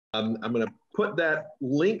I'm going to put that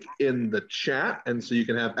link in the chat, and so you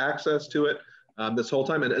can have access to it this whole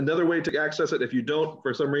time. And another way to access it, if you don't,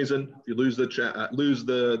 for some reason, if you lose the chat, lose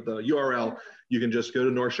the URL, you can just go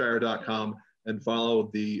to northshire.com and follow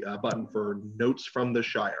the button for Notes from the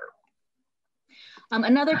Shire.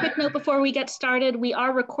 Another quick note before we get started, we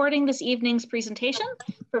are recording this evening's presentation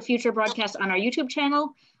for future broadcasts on our YouTube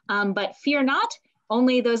channel, but fear not,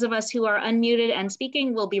 only those of us who are unmuted and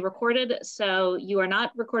speaking will be recorded, so you are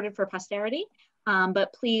not recorded for posterity,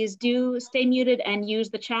 but please do stay muted and use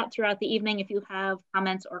the chat throughout the evening if you have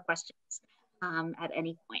comments or questions at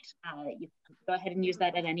any point. You can go ahead and use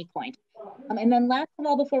that at any point. And then last of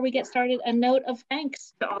all, before we get started, a note of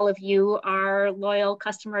thanks to all of you, our loyal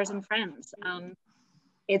customers and friends.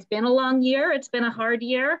 It's been a long year, it's been a hard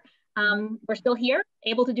year. We're still here,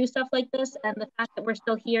 able to do stuff like this, and the fact that we're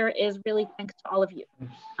still here is really thanks to all of you.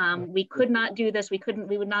 We could not do this, we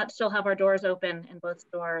would not still have our doors open in both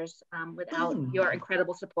stores without your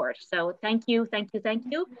incredible support. So thank you, thank you, thank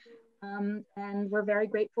you. And we're very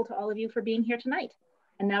grateful to all of you for being here tonight.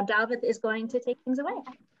 And now David is going to take things away.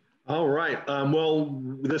 All right, well,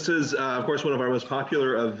 this is of course one of our most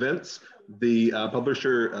popular events, the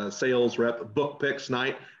Publisher Sales Rep Book Picks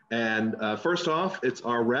Night. And first off, it's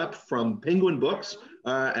our rep from Penguin Books.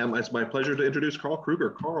 And it's my pleasure to introduce Carl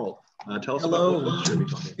Kruger. Carl, tell us about what books you're going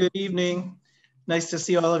to be talking about. Good evening. Nice to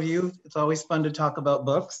see all of you. It's always fun to talk about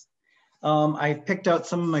books. I picked out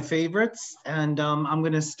some of my favorites, and I'm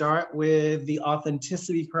going to start with The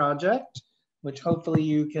Authenticity Project, which hopefully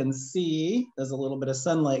you can see. There's a little bit of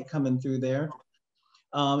sunlight coming through there.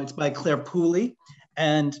 It's by Claire Pooley,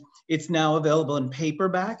 and it's now available in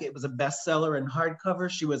paperback. It was a bestseller in hardcover.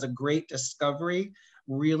 She was a great discovery,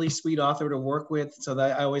 really sweet author to work with, so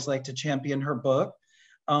that I always like to champion her book.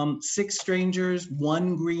 6 Strangers,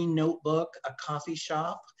 One Green Notebook, A Coffee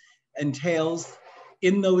Shop, and tales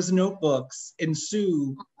in those notebooks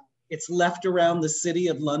ensue. It's left around the city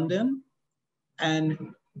of London,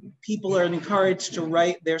 and people are encouraged to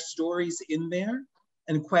write their stories in there,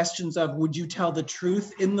 and questions of, would you tell the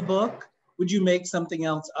truth in the book? Would you make something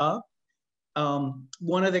else up?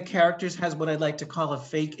 One of the characters has what I'd like to call a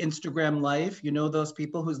fake Instagram life. You know those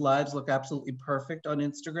people whose lives look absolutely perfect on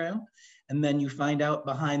Instagram, and then you find out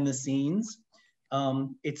behind the scenes.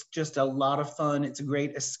 It's just a lot of fun. It's a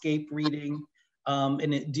great escape reading.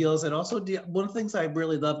 And it deals, one of the things I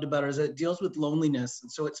really loved about it is it deals with loneliness.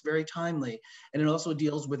 And so it's very timely. And it also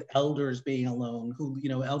deals with elders being alone,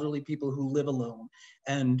 elderly people who live alone,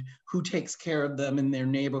 and who takes care of them in their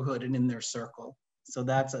neighborhood and in their circle. So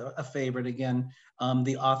that's a favorite again,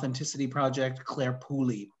 The Authenticity Project, Claire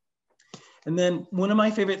Pooley. And then one of my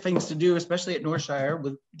favorite things to do, especially at Northshire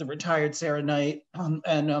with the retired Sarah Knight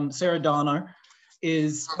and Sarah Donner,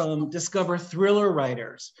 is discover thriller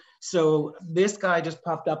writers. So this guy just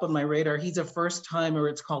popped up on my radar. He's a first timer.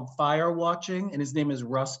 It's called Fire Watching, and his name is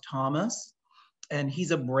Russ Thomas. And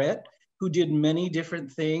he's a Brit who did many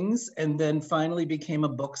different things and then finally became a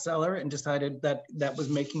bookseller and decided that that was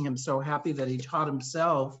making him so happy that he taught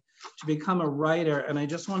himself to become a writer. And I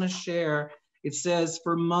just want to share, it says,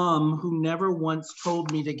 for mom who never once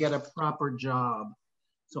told me to get a proper job.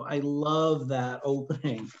 So I love that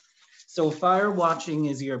opening. So Fire Watching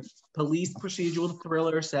is your police procedural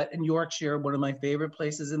thriller set in Yorkshire, one of my favorite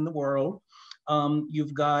places in the world.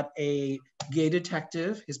 You've got a gay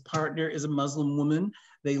detective. His partner is a Muslim woman.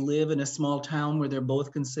 They live in a small town where they're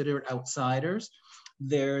both considered outsiders.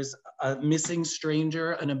 There's a missing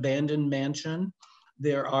stranger, an abandoned mansion.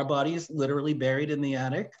 There are bodies literally buried in the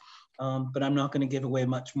attic, but I'm not going to give away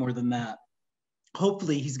much more than that.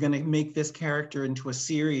 Hopefully he's going to make this character into a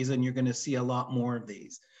series and you're going to see a lot more of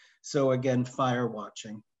these. So again, Fire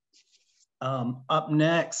Watching. Up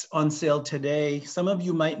next, on sale today, some of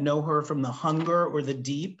you might know her from The Hunger or The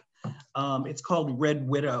Deep. It's called Red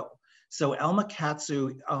Widow. So Alma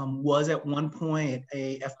Katsu was at one point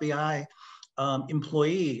a FBI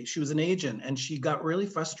employee. She was an agent, and she got really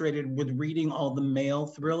frustrated with reading all the male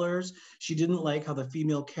thrillers. She didn't like how the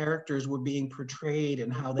female characters were being portrayed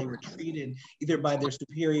and how they were treated either by their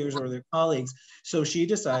superiors or their colleagues. So she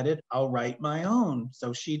decided, I'll write my own.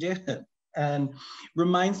 So she did. And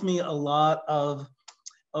reminds me a lot of,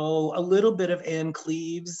 a little bit of Anne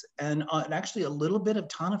Cleves and actually a little bit of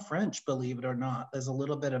Tana French, believe it or not. There's a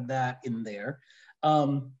little bit of that in there.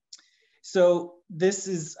 So this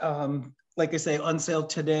is, like I say, on sale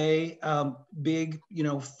today. Big,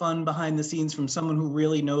 fun behind the scenes from someone who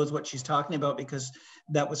really knows what she's talking about, because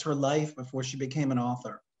that was her life before she became an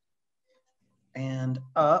author. And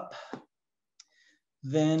up,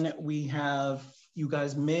 then we have, you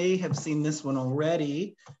guys may have seen this one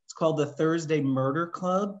already. It's called The Thursday Murder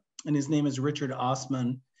Club, and his name is Richard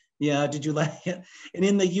Osman. Yeah, did you like it? And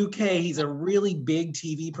in the UK, he's a really big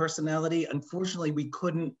TV personality. Unfortunately, we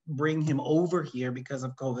couldn't bring him over here because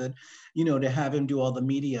of COVID, you know, to have him do all the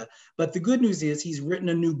media. But the good news is he's written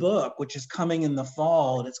a new book, which is coming in the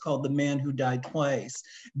fall, and it's called The Man Who Died Twice.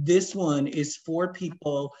 This one is for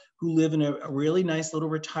people who live in a really nice little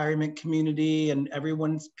retirement community and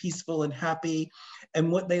everyone's peaceful and happy.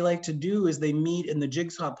 And what they like to do is they meet in the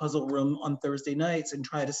jigsaw puzzle room on Thursday nights and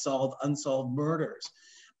try to solve unsolved murders.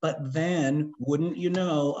 But then, wouldn't you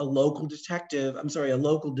know, a local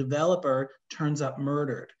developer turns up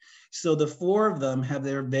murdered. So the four of them have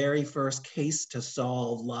their very first case to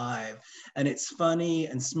solve live. And it's funny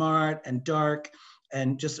and smart and dark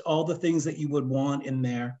and just all the things that you would want in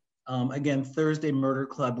there. Again, Thursday Murder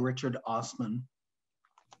Club, Richard Osman.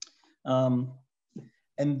 And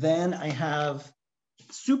then I have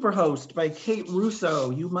Superhost by Kate Russo.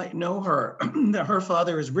 You might know her. Her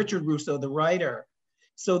father is Richard Russo, the writer.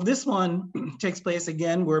 So this one takes place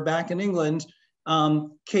again, we're back in England.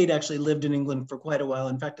 Kate actually lived in England for quite a while.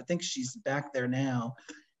 In fact, I think she's back there now.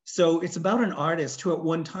 So it's about an artist who at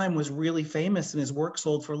one time was really famous and his work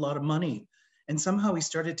sold for a lot of money. And somehow he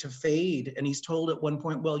started to fade. And he's told at one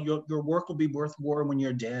point, well, your work will be worth more when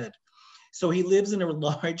you're dead. So he lives in a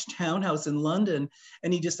large townhouse in London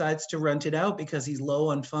and he decides to rent it out because he's low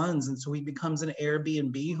on funds. And so he becomes an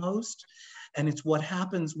Airbnb host. And it's what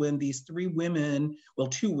happens when these three women, well,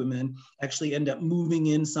 two women actually end up moving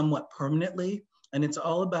in somewhat permanently. And it's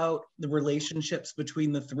all about the relationships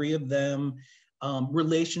between the three of them,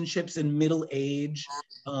 relationships in middle age,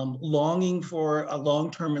 longing for a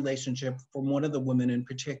long-term relationship from one of the women in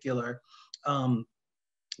particular.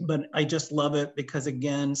 But I just love it because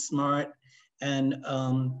again, smart and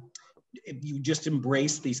you just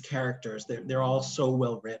embrace these characters. They're all so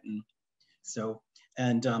well written. So,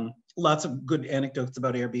 and lots of good anecdotes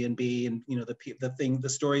about Airbnb and you know the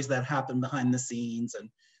stories that happen behind the scenes. And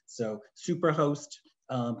so Superhost,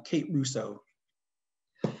 Kate Russo.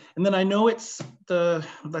 And then I know it's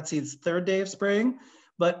it's third day of spring,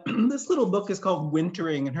 but this little book is called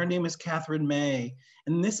Wintering and her name is Catherine May.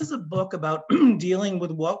 And this is a book about dealing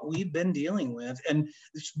with what we've been dealing with. And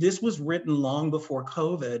this was written long before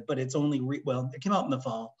COVID, but it's only, it came out in the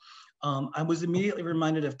fall. I was immediately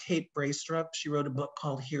reminded of Kate Braestrup. She wrote a book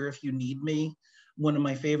called Here If You Need Me, one of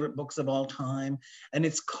my favorite books of all time. And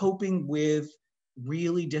it's coping with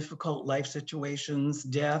really difficult life situations,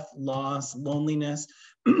 death, loss, loneliness,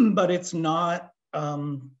 but it's not,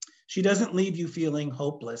 she doesn't leave you feeling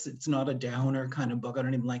hopeless. It's not a downer kind of book. I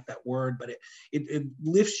don't even like that word, but it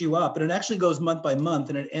lifts you up. And it actually goes month by month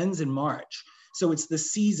and it ends in March. So it's the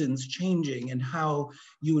seasons changing and how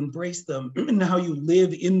you embrace them and how you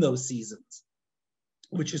live in those seasons,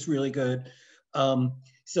 which is really good.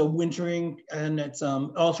 So Wintering, and it's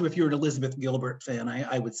also if you're an Elizabeth Gilbert fan,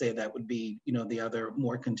 I would say that would be, you know, the other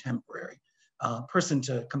more contemporary person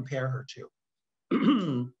to compare her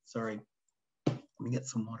to. Sorry, let me get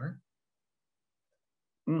some water.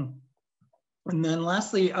 And then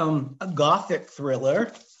lastly, a Gothic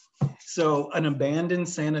thriller. So An Abandoned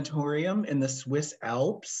Sanatorium in the Swiss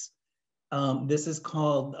Alps. This is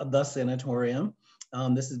called The Sanatorium.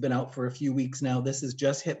 This has been out for a few weeks now. This has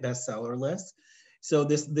just hit bestseller list. So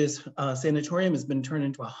this sanatorium has been turned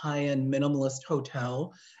into a high-end minimalist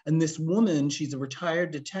hotel. And this woman, she's a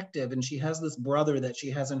retired detective and she has this brother that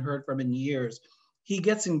she hasn't heard from in years. He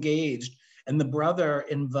gets engaged and the brother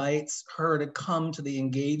invites her to come to the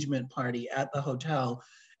engagement party at the hotel,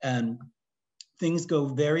 and things go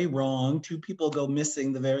very wrong. Two people go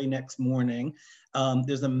missing the very next morning.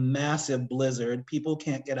 There's a massive blizzard. People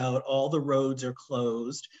can't get out. All the roads are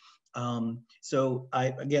closed. So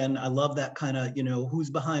I love that kind of, you know, who's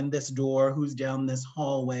behind this door, who's down this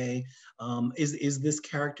hallway, is this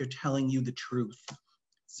character telling you the truth?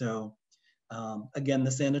 So again,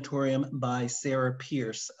 The Sanatorium by Sarah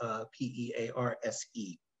Pearse,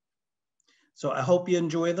 P-E-A-R-S-E. So I hope you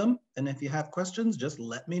enjoy them. And if you have questions, just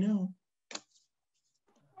let me know.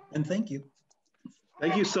 And thank you.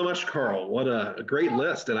 Thank you so much, Carl. What a great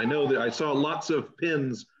list. And I know that I saw lots of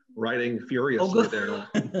pins writing furiously there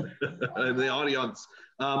in the audience.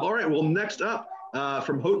 All right, well, next up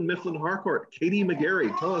from Houghton Mifflin Harcourt, Katie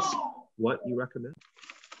McGarry. Tell us what you recommend.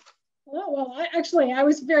 Oh, well, I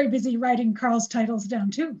was very busy writing Carl's titles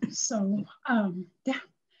down too. So, yeah.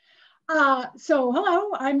 So hello,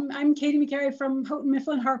 I'm Katie McGarry from Houghton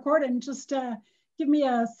Mifflin Harcourt, and just give me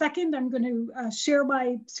a second. I'm going to share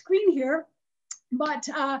my screen here. But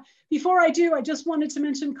before I do, I just wanted to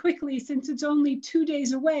mention quickly, since it's only 2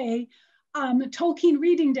 days away, Tolkien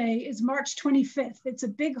Reading Day is March 25th. It's a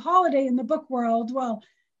big holiday in the book world. Well,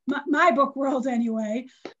 my book world anyway.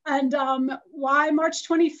 And why March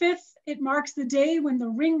 25th? It marks the day when the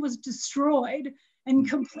ring was destroyed and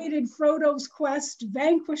completed Frodo's quest,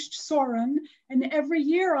 vanquished Sauron. And every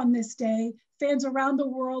year on this day, fans around the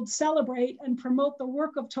world celebrate and promote the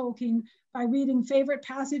work of Tolkien by reading favorite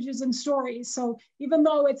passages and stories. So even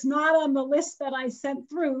though it's not on the list that I sent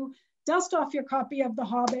through, dust off your copy of The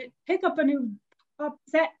Hobbit, pick up a new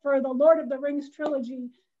set for the Lord of the Rings trilogy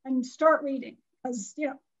and start reading, because you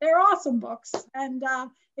know they're awesome books, and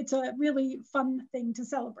it's a really fun thing to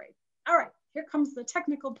celebrate. All right, here comes the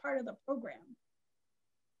technical part of the program.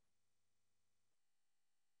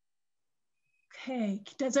 Okay,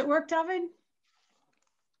 does it work, David?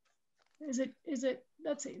 Is it,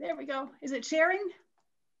 let's see, there we go. Is it sharing?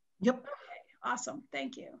 Yep. Okay, awesome,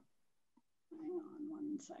 thank you. Hang on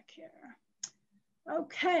one sec here.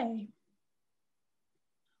 Okay.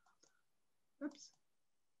 Oops.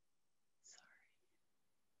 Sorry.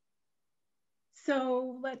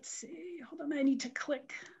 So let's see, hold on, I need to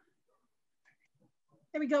click.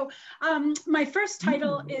 There we go. My first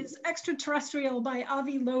title is Extraterrestrial by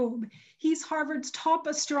Avi Loeb. He's Harvard's top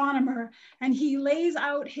astronomer, and he lays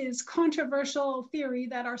out his controversial theory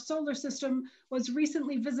that our solar system was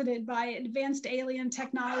recently visited by advanced alien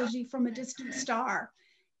technology from a distant star.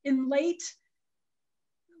 In late,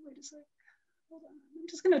 wait a sec, hold on. I'm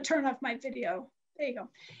just gonna turn off my video. There you go.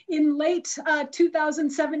 In late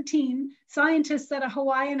 2017, scientists at a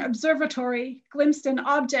Hawaiian observatory glimpsed an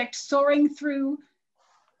object soaring through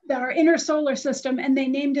our inner solar system, and they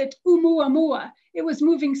named it Oumuamua. It was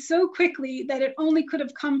moving so quickly that it only could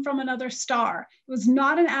have come from another star. It was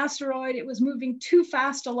not an asteroid. It was moving too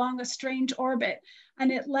fast along a strange orbit,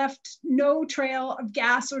 and it left no trail of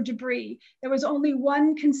gas or debris. There was only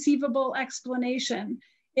one conceivable explanation.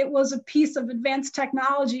 It was a piece of advanced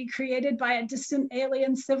technology created by a distant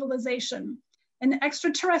alien civilization. An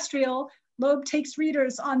extraterrestrial, Loeb takes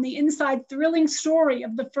readers on the inside thrilling story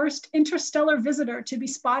of the first interstellar visitor to be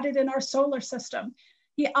spotted in our solar system.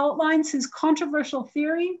 He outlines his controversial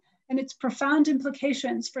theory and its profound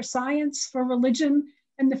implications for science, for religion,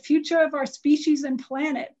 and the future of our species and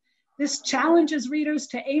planet. This challenges readers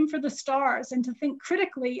to aim for the stars and to think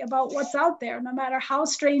critically about what's out there, no matter how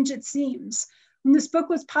strange it seems. When this book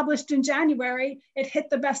was published in January, it hit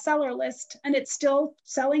the bestseller list, and it's still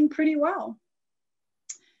selling pretty well.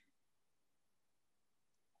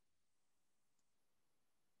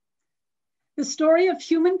 The story of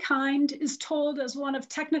humankind is told as one of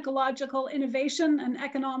technological innovation and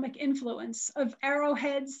economic influence, of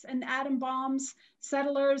arrowheads and atom bombs,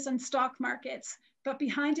 settlers and stock markets. But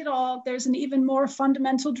behind it all, there's an even more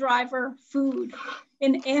fundamental driver: food.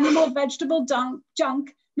 In Animal Vegetable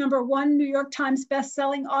Junk, #1 New York Times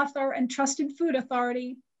bestselling author and trusted food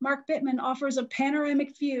authority, Mark Bittman offers a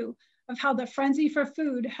panoramic view of how the frenzy for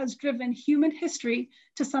food has driven human history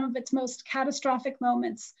to some of its most catastrophic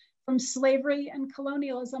moments, from slavery and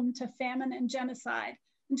colonialism to famine and genocide,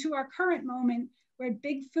 and to our current moment where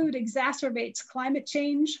big food exacerbates climate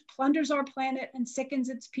change, plunders our planet, and sickens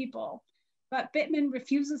its people. But Bittman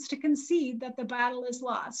refuses to concede that the battle is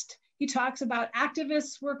lost. He talks about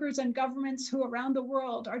activists, workers, and governments who around the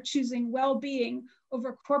world are choosing well-being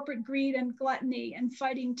over corporate greed and gluttony, and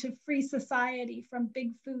fighting to free society from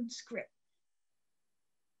big food's grip.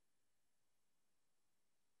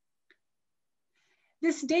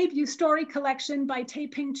 This debut story collection by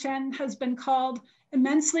Taiping Chen has been called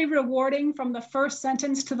Immensely Rewarding from the First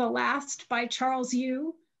Sentence to the Last by Charles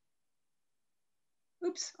Yu.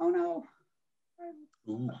 Oops, oh no.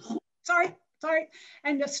 Ooh. Sorry.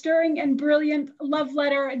 And a stirring and brilliant love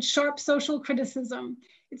letter and sharp social criticism.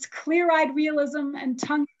 It's clear-eyed realism and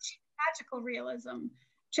tongue-in-cheek magical realism.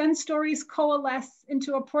 Chen's stories coalesce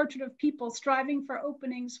into a portrait of people striving for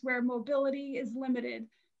openings where mobility is limited.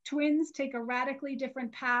 Twins take a radically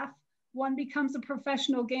different path. One becomes a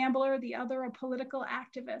professional gambler, the other a political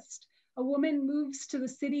activist. A woman moves to the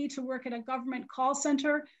city to work at a government call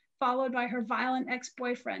center, followed by her violent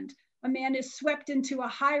ex-boyfriend. A man is swept into a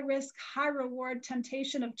high-risk, high-reward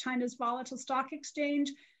temptation of China's volatile stock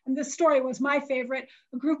exchange. And this story was my favorite.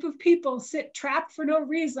 A group of people sit trapped for no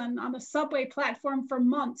reason on a subway platform for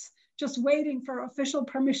months, just waiting for official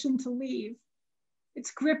permission to leave. It's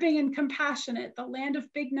gripping and compassionate. The Land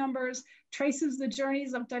of Big Numbers traces the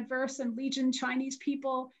journeys of diverse and legion Chinese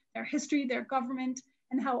people, their history, their government,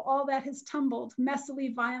 and how all that has tumbled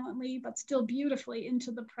messily, violently, but still beautifully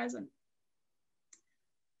into the present.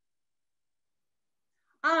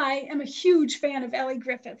 I am a huge fan of Elly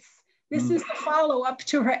Griffiths. This is the follow-up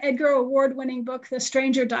to her Edgar Award-winning book, The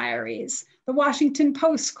Stranger Diaries. The Washington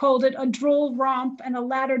Post called it a droll romp and a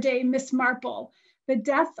latter-day Miss Marple. The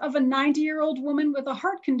death of a 90-year-old woman with a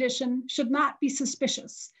heart condition should not be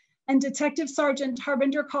suspicious, and Detective Sergeant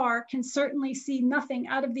Harbinder Kaur can certainly see nothing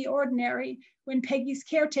out of the ordinary when Peggy's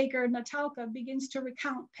caretaker, Natalka, begins to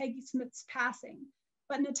recount Peggy Smith's passing.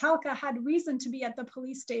 But Natalka had reason to be at the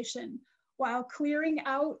police station. While clearing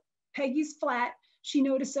out Peggy's flat, she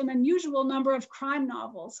noticed an unusual number of crime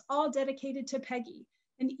novels, all dedicated to Peggy,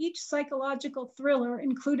 and each psychological thriller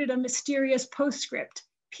included a mysterious postscript,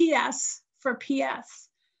 PS for PS.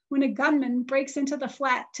 When a gunman breaks into the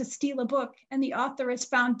flat to steal a book and the author is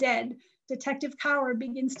found dead, Detective Kaur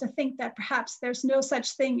begins to think that perhaps there's no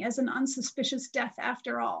such thing as an unsuspicious death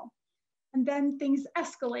after all. And then things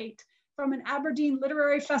escalate. From an Aberdeen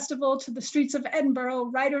literary festival to the streets of Edinburgh,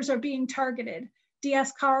 writers are being targeted.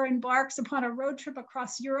 D.S. Kaur embarks upon a road trip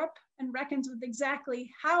across Europe and reckons with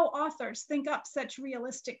exactly how authors think up such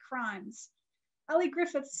realistic crimes. Ellie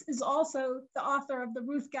Griffiths is also the author of the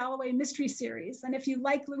Ruth Galloway mystery series. And if you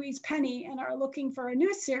like Louise Penny and are looking for a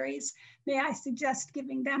new series, may I suggest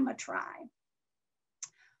giving them a try.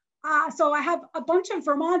 So I have a bunch of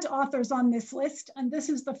Vermont authors on this list, and this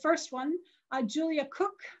is the first one. Julia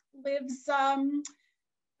Cook lives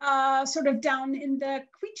sort of down in the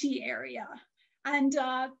Quechee area. And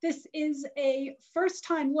this is a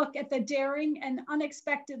first-time look at the daring and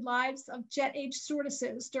unexpected lives of jet-age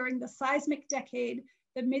stewardesses during the seismic decade,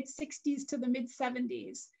 the mid-60s to the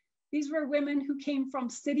mid-70s. These were women who came from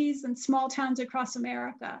cities and small towns across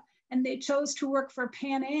America, and they chose to work for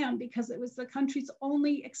Pan Am because it was the country's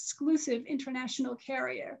only exclusive international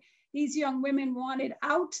carrier. These young women wanted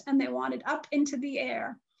out and they wanted up into the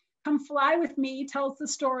air. Come Fly With Me tells the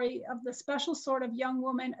story of the special sort of young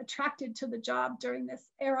woman attracted to the job during this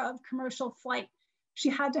era of commercial flight. She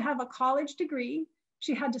had to have a college degree,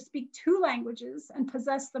 she had to speak 2 languages and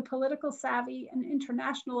possess the political savvy and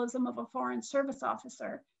internationalism of a foreign service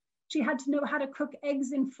officer. She had to know how to cook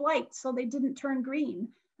eggs in flight so they didn't turn green,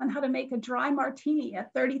 and how to make a dry martini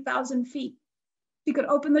at 30,000 feet. She could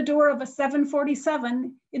open the door of a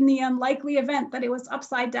 747 in the unlikely event that it was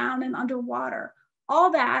upside down and underwater.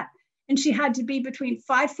 All that, and she had to be between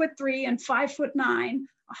 5'3" and 5'9",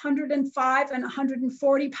 105 and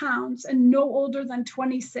 140 pounds, and no older than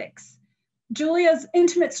 26. Julia's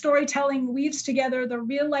intimate storytelling weaves together the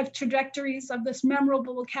real-life trajectories of this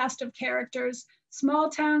memorable cast of characters,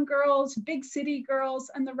 small-town girls, big city girls,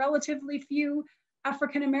 and the relatively few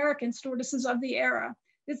African-American stewardesses of the era.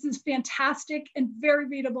 This is fantastic and very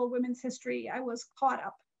readable women's history. I was caught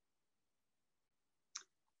up.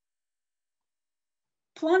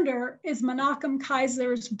 Plunder is Menachem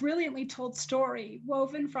Kaiser's brilliantly told story,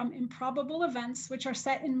 woven from improbable events which are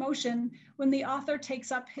set in motion when the author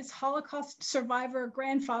takes up his Holocaust survivor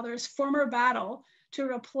grandfather's former battle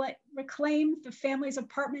to reclaim the family's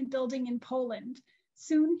apartment building in Poland.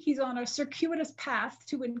 Soon, he's on a circuitous path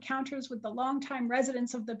to encounters with the longtime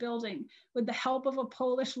residents of the building with the help of a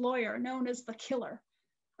Polish lawyer known as the Killer.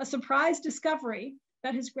 A surprise discovery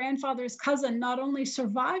that his grandfather's cousin not only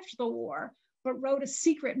survived the war, but wrote a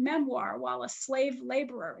secret memoir while a slave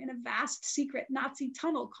laborer in a vast secret Nazi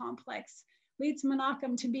tunnel complex leads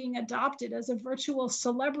Menachem to being adopted as a virtual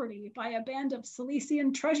celebrity by a band of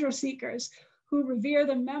Silesian treasure seekers who revere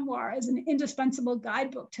the memoir as an indispensable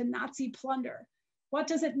guidebook to Nazi plunder. What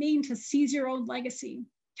does it mean to seize your own legacy?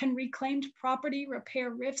 Can reclaimed property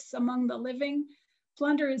repair rifts among the living?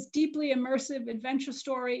 Plunder is deeply immersive adventure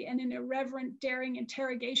story and an irreverent, daring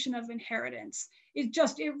interrogation of inheritance.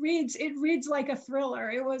 It reads like a thriller.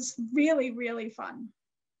 It was really, really fun.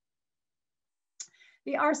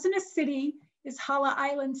 The Arsonist City is Hala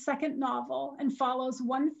Island's second novel and follows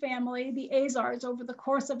one family, the Azars, over the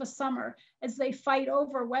course of a summer as they fight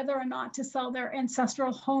over whether or not to sell their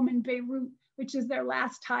ancestral home in Beirut, which is their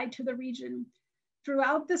last tie to the region.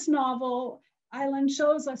 Throughout this novel, Island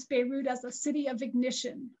shows us Beirut as a city of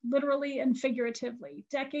ignition, literally and figuratively.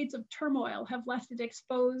 Decades of turmoil have left it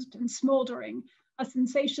exposed and smoldering, a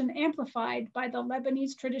sensation amplified by the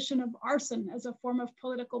Lebanese tradition of arson as a form of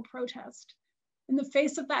political protest. In the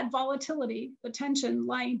face of that volatility, the tension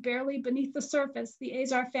lying barely beneath the surface, the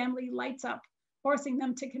Azar family lights up, forcing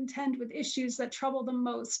them to contend with issues that trouble them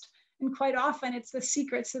most. And quite often it's the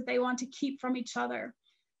secrets that they want to keep from each other.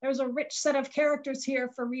 There's a rich set of characters here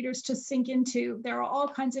for readers to sink into. There are all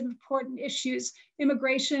kinds of important issues: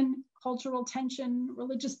 immigration, cultural tension,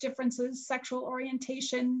 religious differences, sexual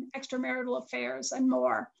orientation, extramarital affairs, and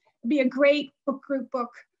more. It'd be a great book group book.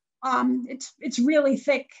 It's really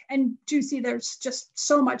thick and juicy. There's just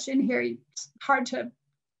so much in here. It's hard to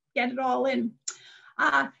get it all in.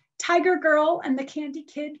 Tiger Girl and the Candy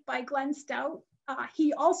Kid by Glenn Stout.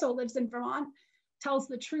 He also lives in Vermont. tells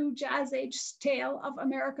the true jazz age tale of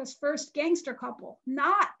America's first gangster couple,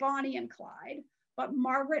 not Bonnie and Clyde, but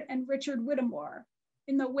Margaret and Richard Whittemore.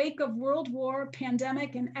 In the wake of World War,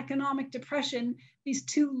 pandemic, and economic depression, these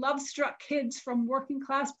two love-struck kids from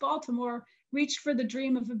working-class Baltimore reached for the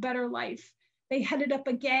dream of a better life. They headed up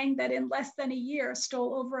a gang that in less than a year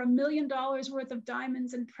stole over $1 million worth of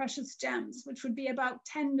diamonds and precious gems, which would be about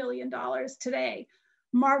 $10 million today.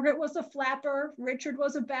 Margaret was a flapper. Richard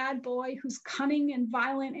was a bad boy whose cunning and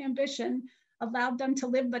violent ambition allowed them to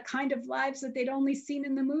live the kind of lives that they'd only seen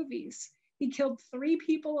in the movies. He killed 3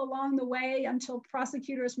 people along the way until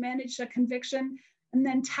prosecutors managed a conviction, and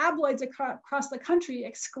then tabloids across the country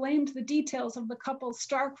exclaimed the details of the couple's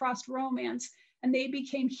star-crossed romance, and they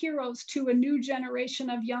became heroes to a new generation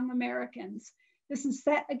of young Americans. This is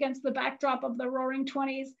set against the backdrop of the Roaring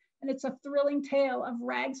 '20s, and it's a thrilling tale of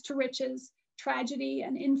rags to riches, tragedy,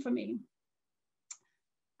 and infamy.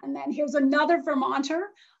 And then here's another Vermonter,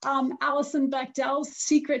 Alison Bechdel's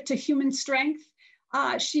Secret to Human Strength.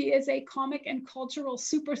 She is a comic and cultural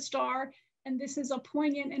superstar, and this is a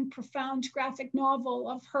poignant and profound graphic novel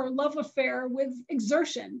of her love affair with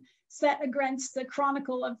exertion, set against the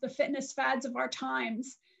chronicle of the fitness fads of our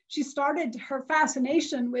times. She started her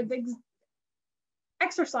fascination with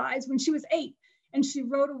exercise when she was 8, and she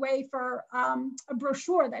wrote away for a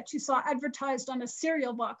brochure that she saw advertised on a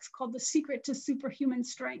cereal box called The Secret to Superhuman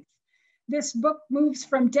Strength. This book moves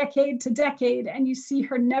from decade to decade, and you see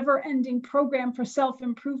her never-ending program for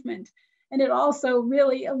self-improvement. And it also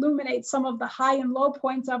really illuminates some of the high and low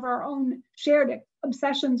points of our own shared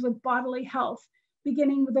obsessions with bodily health,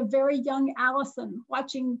 beginning with a very young Allison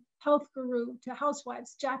watching health guru to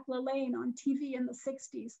housewives Jack LaLanne on TV in the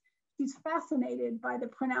 60s. She's fascinated by the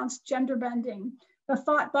pronounced gender bending. The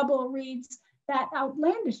thought bubble reads, that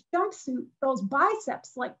outlandish jumpsuit, those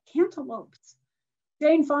biceps like cantaloupes.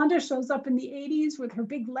 Jane Fonda shows up in the 80s with her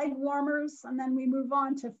big leg warmers, and then we move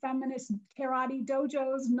on to feminist karate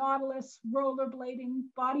dojos, Nautilus, rollerblading,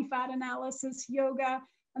 body fat analysis, yoga,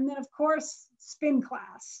 and then of course, spin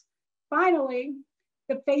class. Finally,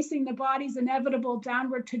 facing the body's inevitable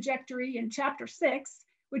downward trajectory in chapter 6,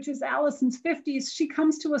 which is Allison's 50s, she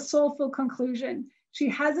comes to a soulful conclusion. She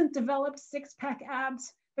hasn't developed six-pack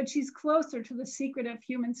abs, but she's closer to the secret of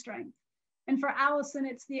human strength. And for Allison,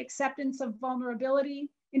 it's the acceptance of vulnerability,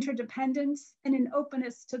 interdependence, and an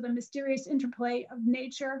openness to the mysterious interplay of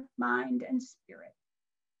nature, mind, and spirit.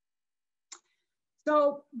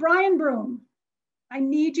 So Brian Broom, I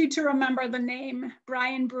need you to remember the name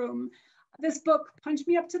Brian Broom. This book, Punch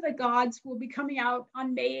Me Up to the Gods, will be coming out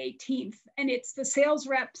on May 18th, and it's the sales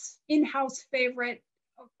rep's in-house favorite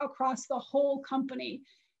across the whole company.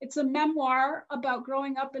 It's a memoir about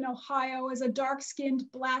growing up in Ohio as a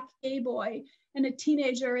dark-skinned Black gay boy and a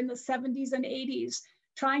teenager in the 70s and 80s,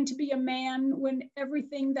 trying to be a man when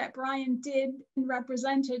everything that Brian did and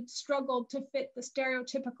represented struggled to fit the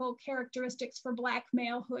stereotypical characteristics for Black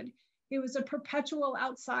malehood. He was a perpetual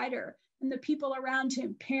outsider, and the people around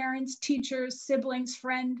him, parents, teachers, siblings,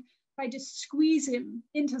 friends, tried to squeeze him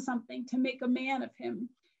into something to make a man of him.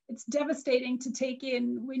 It's devastating to take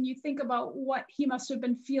in when you think about what he must have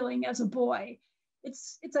been feeling as a boy.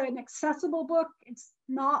 It's an accessible book. It's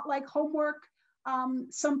not like homework.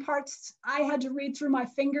 Some parts I had to read through my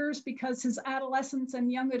fingers because his adolescence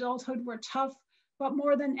and young adulthood were tough, but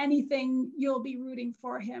more than anything, you'll be rooting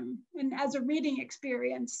for him. And as a reading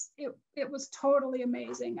experience, it was totally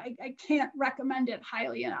amazing. I can't recommend it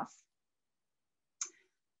highly enough.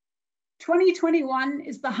 2021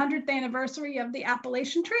 is the 100th anniversary of the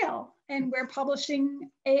Appalachian Trail, and we're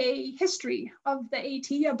publishing a history of the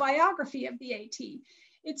AT, a biography of the AT.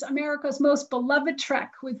 It's America's most beloved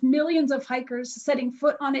trek, with millions of hikers setting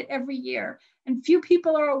foot on it every year, and few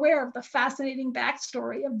people are aware of the fascinating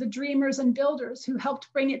backstory of the dreamers and builders who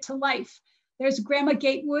helped bring it to life. There's Grandma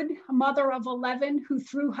Gatewood, a mother of 11 who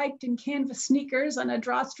thru-hiked in canvas sneakers and a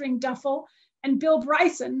drawstring duffel, and Bill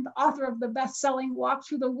Bryson, the author of the best-selling Walk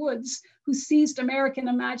Through the Woods, who seized American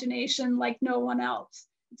imagination like no one else.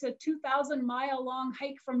 It's a 2,000-mile-long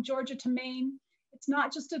hike from Georgia to Maine. It's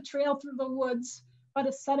not just a trail through the woods, but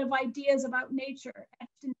a set of ideas about nature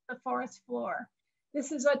etched into the forest floor.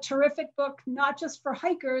 This is a terrific book, not just for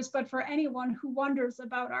hikers, but for anyone who wonders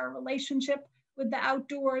about our relationship with the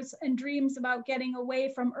outdoors and dreams about getting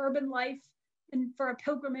away from urban life and for a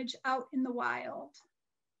pilgrimage out in the wild.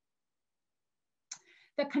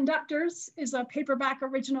 The Conductors is a paperback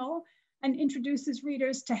original and introduces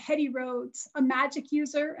readers to Hetty Rhodes, a magic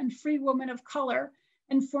user and free woman of color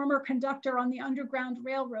and former conductor on the Underground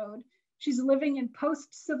Railroad. She's living in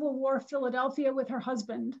post-Civil War Philadelphia with her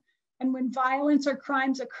husband. And when violence or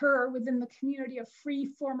crimes occur within the community of free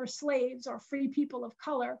former slaves or free people of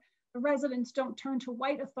color, the residents don't turn to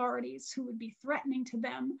white authorities who would be threatening to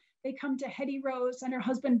them. They come to Hetty Rose and her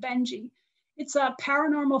husband Benji. It's a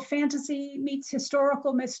paranormal fantasy meets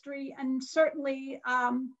historical mystery, and certainly,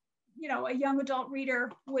 you know, a young adult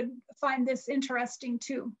reader would find this interesting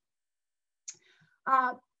too.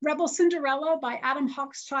 Rebel Cinderella by Adam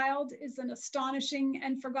Hochschild is an astonishing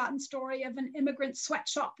and forgotten story of an immigrant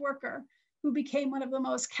sweatshop worker who became one of the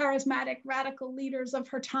most charismatic radical leaders of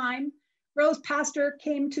her time. Rose Pastor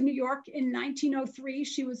came to New York in 1903.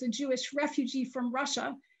 She was a Jewish refugee from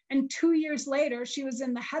Russia. And 2 years later, she was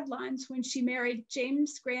in the headlines when she married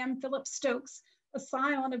James Graham Phillips Stokes, a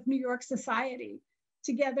scion of New York society.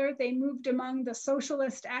 Together, they moved among the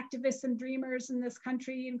socialist activists and dreamers in this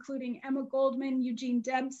country, including Emma Goldman, Eugene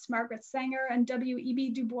Debs, Margaret Sanger, and W.E.B.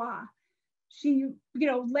 Du Bois. She,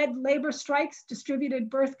 led labor strikes, distributed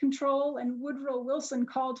birth control, and Woodrow Wilson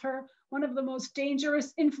called her one of the most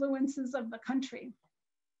dangerous influences of the country.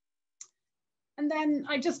 And then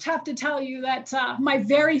I just have to tell you that my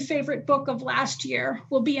very favorite book of last year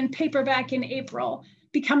will be in paperback in April,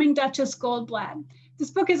 Becoming Duchess Goldblatt. This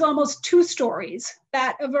book is almost two stories,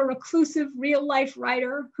 that of a reclusive real-life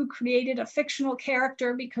writer who created a fictional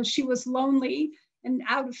character because she was lonely and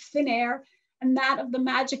out of thin air, and that of the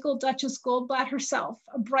magical Duchess Goldblatt herself,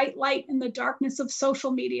 a bright light in the darkness of social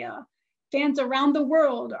media. Fans around the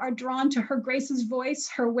world are drawn to her grace's voice,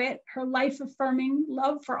 her wit, her life-affirming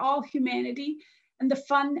love for all humanity, and the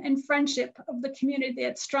fun and friendship of the community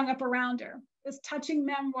that's strung up around her. This touching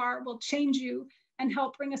memoir will change you and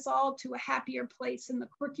help bring us all to a happier place in the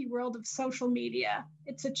quirky world of social media.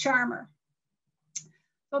 It's a charmer.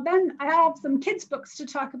 So then I have some kids' books to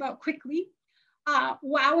talk about quickly.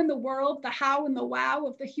 Wow in the World, The How and the Wow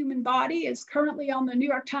of the Human Body is currently on the New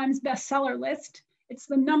York Times bestseller list. It's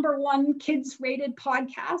the #1 kids rated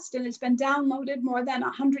podcast, and it's been downloaded more than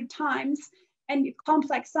 100 times. And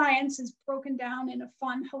complex science is broken down in a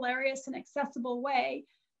fun, hilarious, and accessible way.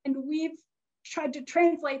 And we've tried to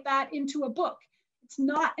translate that into a book. It's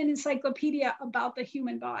not an encyclopedia about the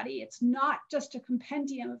human body. It's not just a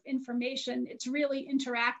compendium of information. It's really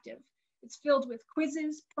interactive. It's filled with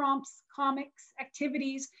quizzes, prompts, comics,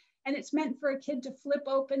 activities, and it's meant for a kid to flip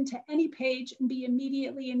open to any page and be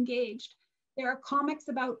immediately engaged. There are comics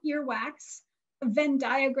about earwax, a Venn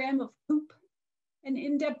diagram of poop, an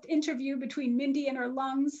in-depth interview between Mindy and her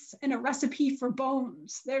lungs, and a recipe for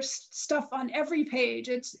bones. There's stuff on every page.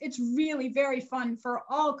 It's really very fun for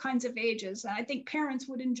all kinds of ages. I think parents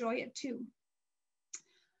would enjoy it too.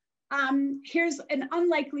 Here's An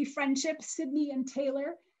Unlikely Friendship, Sydney and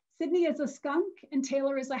Taylor. Sydney is a skunk and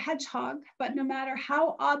Taylor is a hedgehog, but no matter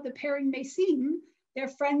how odd the pairing may seem, they're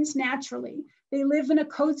friends naturally. They live in a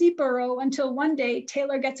cozy burrow until one day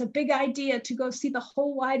Taylor gets a big idea to go see the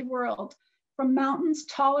whole wide world. From mountains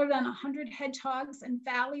taller than 100 hedgehogs and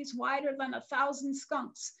valleys wider than 1,000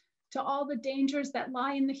 skunks, to all the dangers that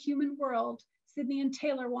lie in the human world, Sydney and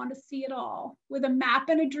Taylor want to see it all. With a map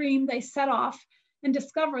and a dream, they set off and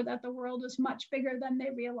discover that the world is much bigger than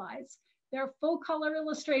they realize. Their full color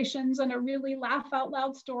illustrations and a really laugh out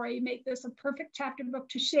loud story make this a perfect chapter book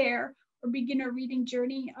to share or begin a reading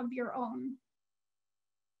journey of your own.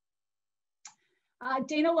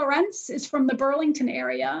 Dana Lawrence is from the Burlington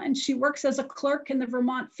area, and she works as a clerk in the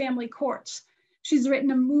Vermont family courts. She's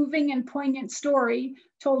written a moving and poignant story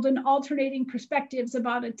told in alternating perspectives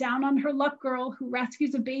about a down on her luck girl who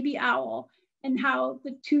rescues a baby owl and how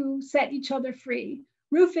the two set each other free.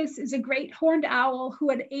 Rufus is a great horned owl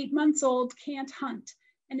who at 8 months old can't hunt,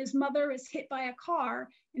 and his mother is hit by a car,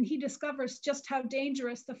 and he discovers just how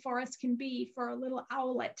dangerous the forest can be for a little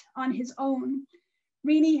owlet on his own.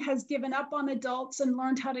 Rini has given up on adults and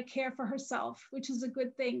learned how to care for herself, which is a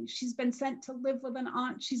good thing. She's been sent to live with an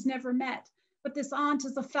aunt she's never met, but this aunt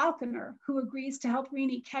is a falconer who agrees to help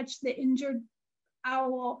Rini catch the injured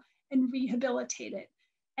owl and rehabilitate it.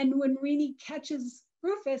 And when Rini catches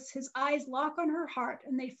Rufus, his eyes lock on her heart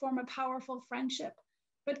and they form a powerful friendship.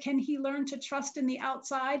 But can he learn to trust in the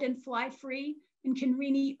outside and fly free? And can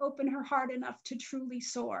Rini open her heart enough to truly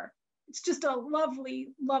soar? It's just a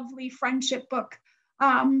lovely, lovely friendship book.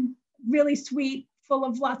 Really sweet, full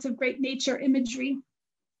of lots of great nature imagery.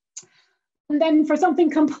 And then for something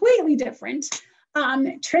completely different,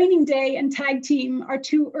 Training Day and Tag Team are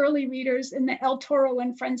two early readers in the El Toro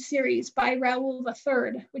and Friends series by Raul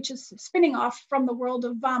III, which is spinning off from the world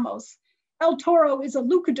of Vamos. El Toro is a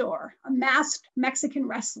luchador, a masked Mexican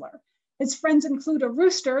wrestler. His friends include a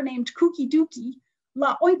rooster named Kooky Dookie,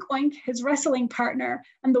 La Oink Oink, his wrestling partner,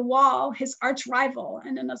 and The Wall, his arch rival,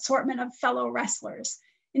 and an assortment of fellow wrestlers.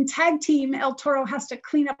 In tag team, El Toro has to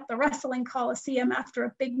clean up the wrestling coliseum after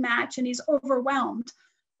a big match and he's overwhelmed.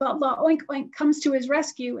 But La Oink Oink comes to his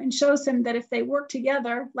rescue and shows him that if they work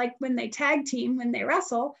together, like when they tag team, when they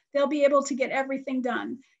wrestle, they'll be able to get everything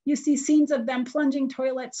done. You see scenes of them plunging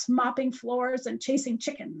toilets, mopping floors, and chasing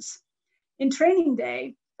chickens. In Training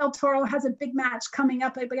Day, El Toro has a big match coming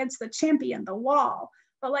up against the champion, The Wall.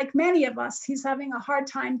 But like many of us, he's having a hard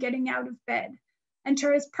time getting out of bed.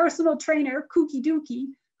 Enter his personal trainer, Kooky Dookie,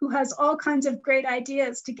 who has all kinds of great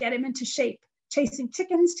ideas to get him into shape, chasing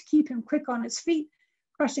chickens to keep him quick on his feet,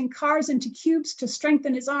 crushing cars into cubes to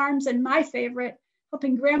strengthen his arms, and my favorite,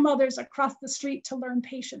 helping grandmothers across the street to learn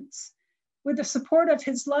patience. With the support of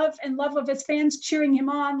his love and love of his fans cheering him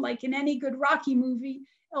on, like in any good Rocky movie,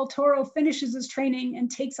 El Toro finishes his training and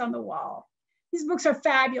takes on The Wall. These books are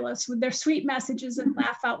fabulous with their sweet messages and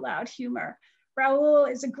laugh out loud humor. Raul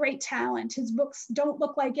is a great talent. His books don't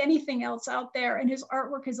look like anything else out there, and his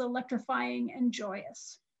artwork is electrifying and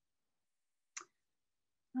joyous.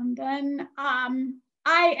 And then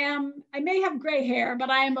I may have gray hair, but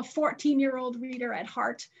I am a 14-year-old reader at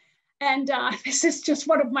heart. And this is just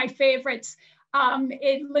one of my favorites.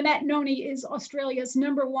 Lynette Noni is Australia's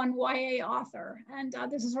 '1 YA author. And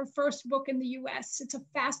this is her first book in the US. It's a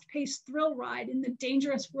fast-paced thrill ride in the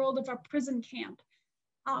dangerous world of a prison camp.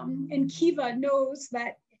 And Kiva knows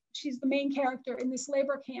that she's the main character in this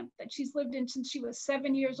labor camp that she's lived in since she was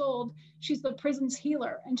 7 years old. She's the prison's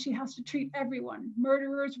healer, and she has to treat everyone,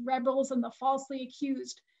 murderers, rebels, and the falsely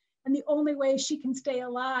accused. And the only way she can stay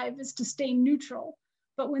alive is to stay neutral.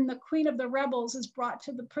 But when the queen of the rebels is brought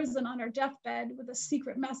to the prison on her deathbed with a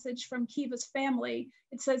secret message from Kiva's family,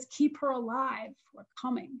 it says, "Keep her alive, we're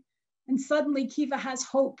coming." And suddenly Kiva has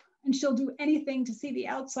hope, and she'll do anything to see the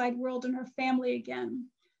outside world and her family again.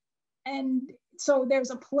 And so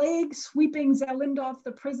there's a plague sweeping Zelind off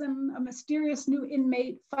the prison, a mysterious new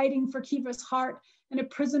inmate fighting for Kiva's heart, and a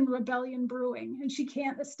prison rebellion brewing. And she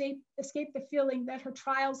can't escape the feeling that her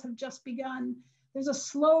trials have just begun. There's a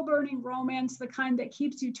slow burning romance, the kind that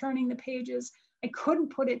keeps you turning the pages. I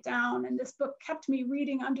couldn't put it down, and this book kept me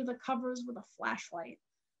reading under the covers with a flashlight.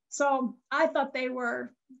 So I thought they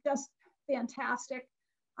were just fantastic.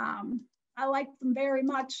 I liked them very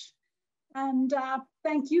much. And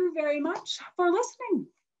thank you very much for listening.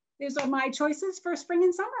 These are my choices for spring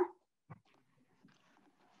and summer.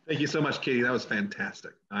 Thank you so much, Katie. That was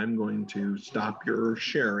fantastic. I'm going to stop your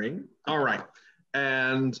sharing. All right.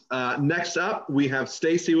 And next up, we have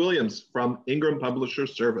Stacy Williams from Ingram Publisher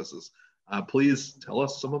Services. Please tell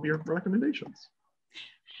us some of your recommendations.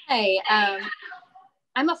 Hi,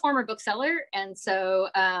 I'm a former bookseller, and so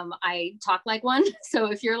I talk like one.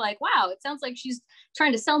 So if you're like, wow, it sounds like she's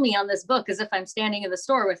trying to sell me on this book as if I'm standing in the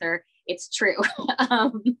store with her, it's true.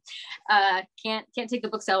 Can't take the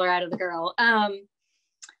bookseller out of the girl.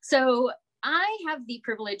 So I have the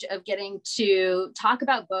privilege of getting to talk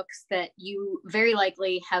about books that you very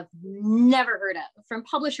likely have never heard of, from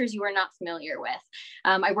publishers you are not familiar with.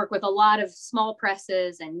 I work with a lot of small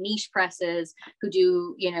presses and niche presses who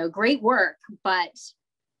do, great work, but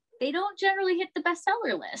they don't generally hit the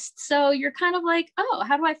bestseller list. So you're kind of like, oh,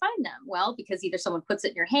 how do I find them? Well, because either someone puts it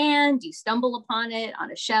in your hand, you stumble upon it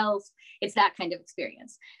on a shelf. It's that kind of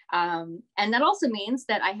experience. And that also means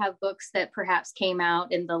that I have books that perhaps came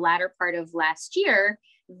out in the latter part of last year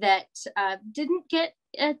that didn't get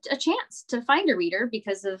a chance to find a reader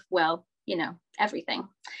because of, well, everything.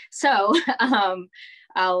 So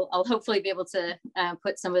I'll hopefully be able to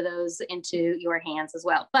put some of those into your hands as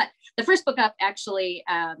well. But the first book up actually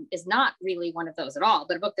is not really one of those at all,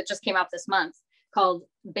 but a book that just came out this month called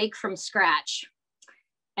Bake from Scratch.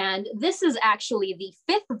 And this is actually the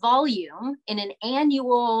 5th volume in an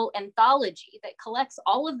annual anthology that collects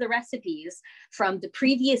all of the recipes from the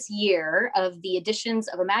previous year of the editions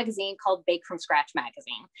of a magazine called Bake from Scratch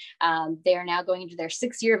magazine. They are now going into their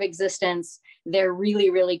 6th year of existence. They're really,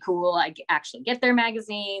 really cool. I actually get their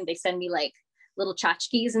magazine. They send me like little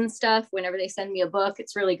tchotchkes and stuff whenever they send me a book.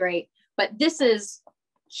 It's really great. But this is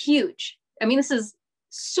huge. I mean, this is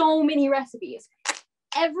so many recipes.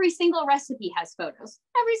 Every single recipe has photos,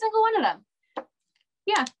 every single one of them.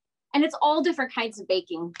 Yeah. And it's all different kinds of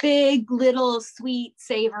baking, big, little, sweet,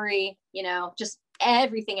 savory, just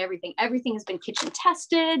everything has been kitchen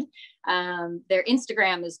tested. Their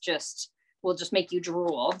Instagram is will just make you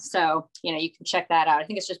drool. So, you can check that out. I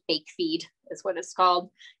think it's just Bake Feed is what it's called.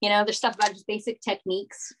 There's stuff about just basic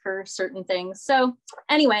techniques for certain things. So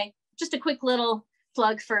anyway, just a quick little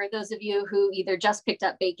plug for those of you who either just picked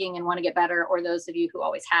up baking and want to get better, or those of you who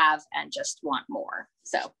always have and just want more.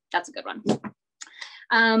 So that's a good one.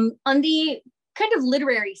 On the kind of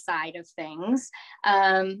literary side of things,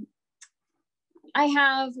 I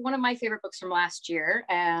have one of my favorite books from last year,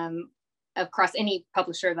 across any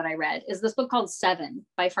publisher that I read, is this book called Seven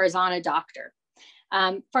by Farzana Doctor.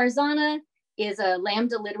 Farzana is a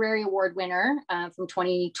Lambda Literary Award winner from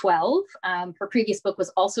 2012. Her previous book was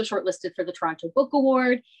also shortlisted for the Toronto Book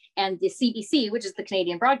Award, and the CBC, which is the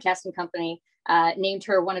Canadian Broadcasting Company, named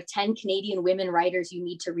her one of 10 Canadian women writers you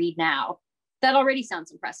need to read now. That already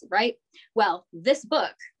sounds impressive, right? Well, this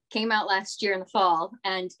book came out last year in the fall,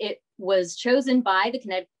 and it was chosen by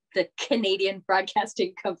the Canadian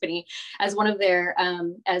Broadcasting Company as one of their,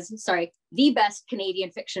 the best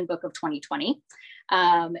Canadian fiction book of 2020.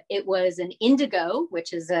 It was an Indigo,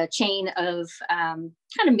 which is a chain of kind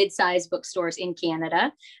of mid-sized bookstores in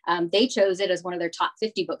Canada. They chose it as one of their top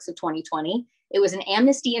 50 books of 2020. It was an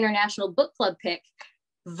Amnesty International Book Club pick,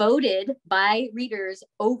 voted by readers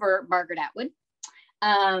over Margaret Atwood.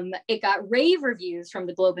 It got rave reviews from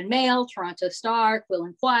the Globe and Mail, Toronto Star, Quill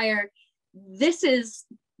and Quire. This is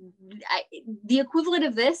the equivalent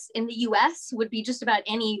of this in the US would be just about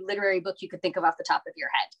any literary book you could think of off the top of your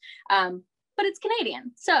head. But it's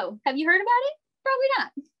Canadian. So have you heard about it? Probably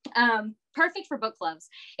not. Perfect for book clubs.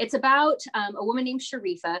 It's about a woman named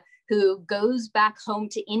Sharifa who goes back home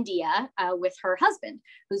to India with her husband,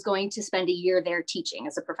 who's going to spend a year there teaching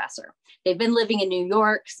as a professor. They've been living in New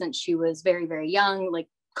York since she was very, very young, like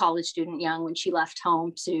college student young, when she left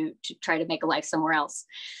home to try to make a life somewhere else.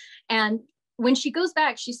 And when she goes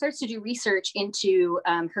back, she starts to do research into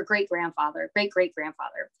her great-grandfather,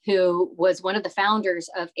 who was one of the founders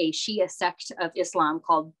of a Shia sect of Islam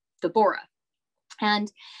called the Bohra.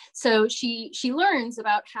 And so she learns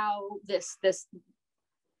about how this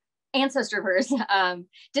ancestor of hers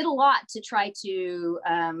did a lot to try to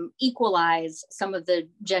equalize some of the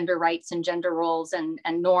gender rights and gender roles and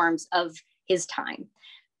norms of his time.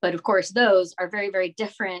 But of course, those are very, very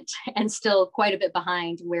different and still quite a bit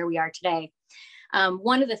behind where we are today.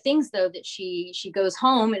 One of the things, though, that she goes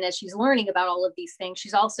home, and as she's learning about all of these things,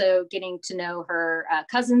 she's also getting to know her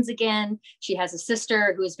cousins again. She has a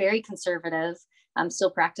sister who is very conservative,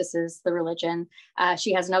 still practices the religion.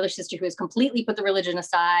 She has another sister who has completely put the religion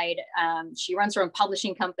aside. She runs her own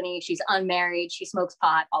publishing company. She's unmarried. She smokes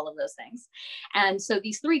pot, all of those things. And so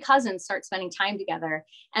these three cousins start spending time together.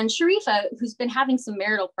 And Sharifa, who's been having some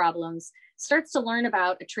marital problems, starts to learn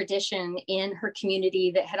about a tradition in her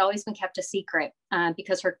community that had always been kept a secret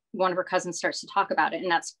because one of her cousins starts to talk about it, and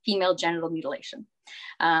that's female genital mutilation,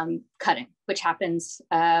 cutting, which happens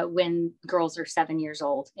when girls are 7 years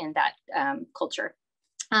old in that culture.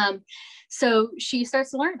 So she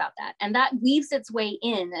starts to learn about that, and that weaves its way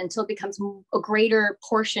in until it becomes a greater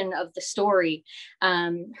portion of the story.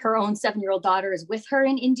 Her own 7-year-old daughter is with her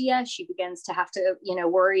in India. She begins to have to,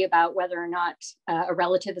 worry about whether or not a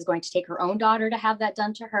relative is going to take her own daughter to have that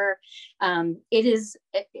done to her. It is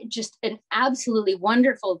just an absolutely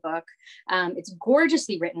wonderful book. It's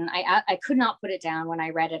gorgeously written. I could not put it down when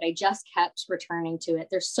I read it. I just kept returning to it.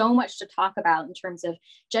 There's so much to talk about in terms of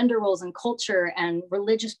gender roles and culture and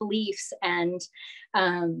religious beliefs and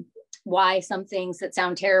why some things that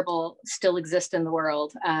sound terrible still exist in the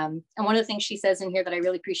world. And one of the things she says in here that I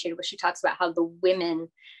really appreciated was she talks about how the women,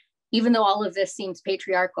 even though all of this seems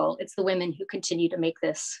patriarchal, it's the women who continue to make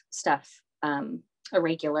this stuff a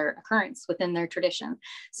regular occurrence within their tradition.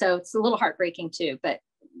 So it's a little heartbreaking too, but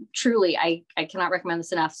truly, I cannot recommend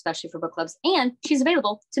this enough, especially for book clubs. And she's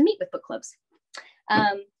available to meet with book clubs.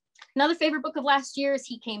 Another favorite book of last year is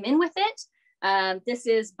He Came In With It. This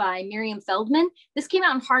is by Miriam Feldman. This came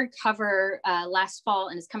out in hardcover last fall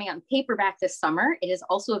and is coming out in paperback this summer. It is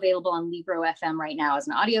also available on Libro FM right now as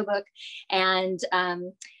an audiobook. And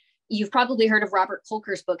you've probably heard of Robert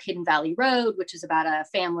Kolker's book, Hidden Valley Road, which is about a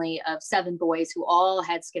family of 7 boys who all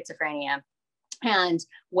had schizophrenia and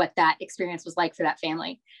what that experience was like for that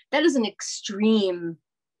family. That is an extreme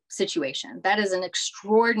situation. That is an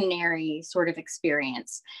extraordinary sort of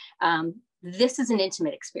experience. This is an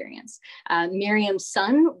intimate experience. Miriam's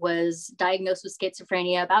son was diagnosed with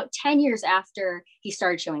schizophrenia about 10 years after he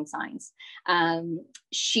started showing signs.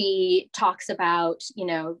 She talks about,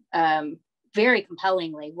 very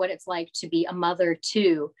compellingly what it's like to be a mother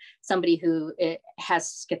to somebody who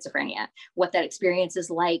has schizophrenia, what that experience is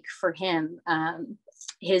like for him,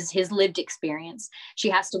 his lived experience. She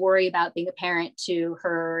has to worry about being a parent to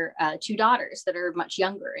her 2 daughters that are much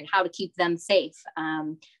younger and how to keep them safe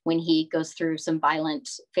when he goes through some violent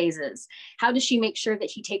phases. How does she make sure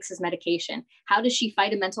that he takes his medication? How does she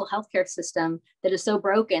fight a mental health care system that is so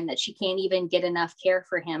broken that she can't even get enough care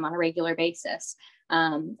for him on a regular basis?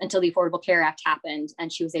 Until the Affordable Care Act happened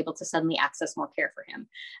and she was able to suddenly access more care for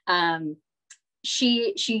him.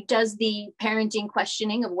 she does the parenting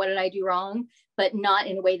questioning of what did I do wrong, but not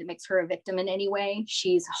in a way that makes her a victim in any way.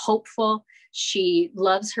 She's hopeful. She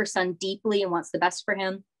loves her son deeply and wants the best for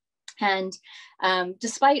him. And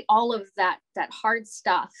despite all of that hard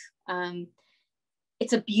stuff,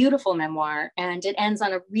 it's a beautiful memoir, and it ends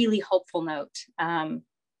on a really hopeful note.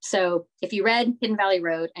 So if you read Hidden Valley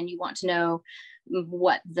Road and you want to know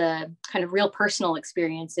what the kind of real personal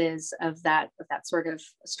experience is of that sort of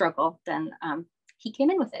struggle, then he came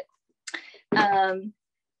in with it.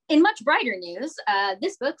 In much brighter news,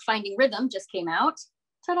 this book, Finding Rhythm, just came out,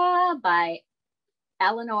 ta-da, by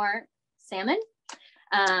Eleanor Salmon.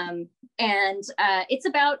 It's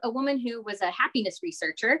about a woman who was a happiness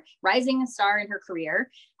researcher, rising star in her career.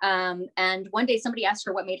 And one day somebody asked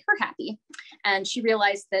her what made her happy. And she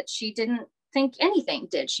realized that she didn't think anything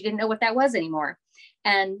did. She didn't know what that was anymore.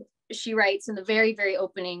 And she writes in the very, very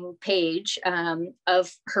opening page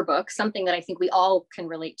of her book, something that I think we all can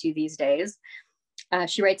relate to these days.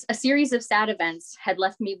 She writes, "A series of sad events had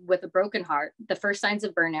left me with a broken heart, the first signs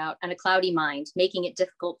of burnout, and a cloudy mind, making it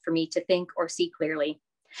difficult for me to think or see clearly.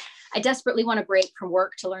 I desperately want to break from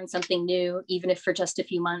work to learn something new, even if for just a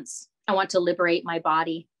few months. I want to liberate my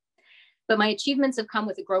body. But my achievements have come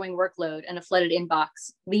with a growing workload and a flooded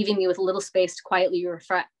inbox, leaving me with little space to quietly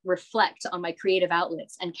reflect on my creative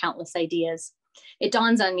outlets and countless ideas. It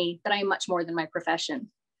dawns on me that I am much more than my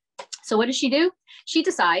profession." So what does she do? She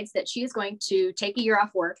decides that she is going to take a year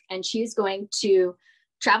off work and she is going to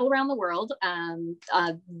travel around the world,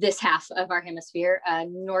 this half of our hemisphere,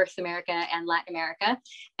 North America and Latin America.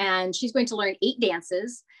 And she's going to learn 8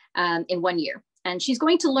 dances in 1 year. And she's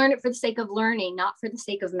going to learn it for the sake of learning, not for the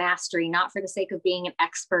sake of mastery, not for the sake of being an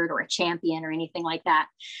expert or a champion or anything like that.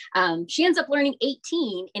 She ends up learning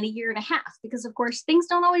 18 in a year and a half, because of course, things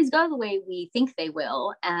don't always go the way we think they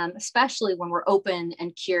will, especially when we're open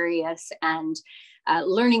and curious, and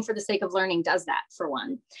learning for the sake of learning does that, for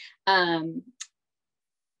one.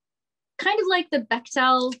 Kind of like the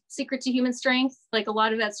Bechdel Secret to Human Strength, like a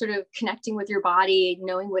lot of that sort of connecting with your body,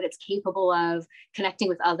 knowing what it's capable of, connecting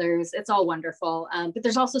with others. It's all wonderful. But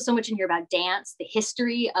there's also so much in here about dance, the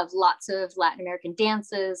history of lots of Latin American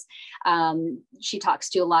dances. She talks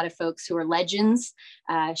to a lot of folks who are legends.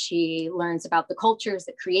 She learns about the cultures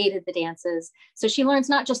that created the dances. So she learns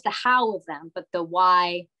not just the how of them, but the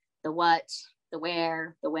why, the what, the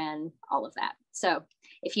where, the when, all of that. So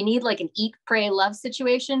if you need like an eat, pray, love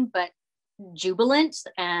situation, but jubilant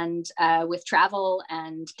and with travel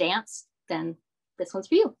and dance, then this one's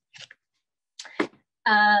for you.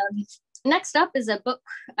 Next up is a book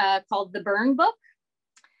called The Burn Book.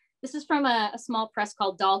 This is from a small press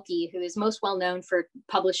called Dalkey, who is most well known for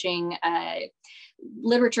publishing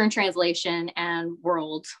literature and translation and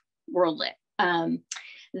world lit.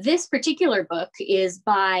 This particular book is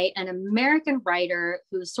by an American writer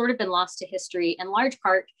who's sort of been lost to history, in large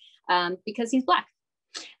part because he's Black.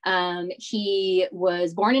 He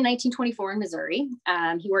was born in 1924 in Missouri.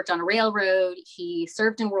 He worked on a railroad. He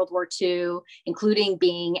served in World War II, including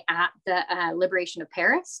being at the liberation of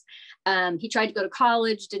Paris. He tried to go to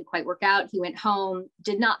college, didn't quite work out. He went home,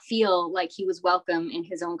 did not feel like he was welcome in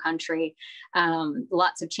his own country.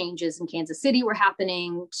 Lots of changes in Kansas City were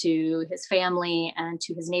happening to his family and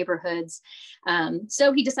to his neighborhoods.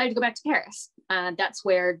 So he decided to go back to Paris. That's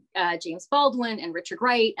where James Baldwin and Richard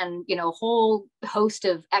Wright and, you know, a whole host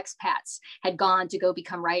of expats had gone to go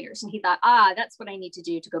become writers. And he thought, that's what I need to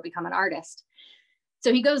do to go become an artist.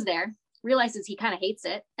 So he goes there, realizes he kind of hates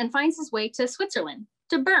it, and finds his way to Switzerland,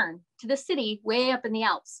 to Bern, to the city way up in the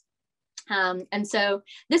Alps. And so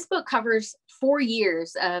this book covers 4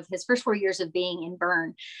 years of his first 4 years of being in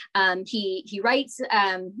Bern. He writes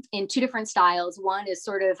in 2 different styles. One is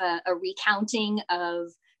sort of a recounting of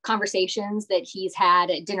conversations that he's had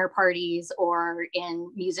at dinner parties or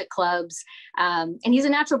in music clubs. And he's a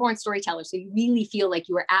natural born storyteller. So you really feel like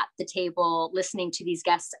you were at the table listening to these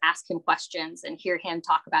guests ask him questions and hear him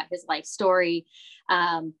talk about his life story.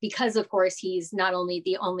 Because of course, he's not only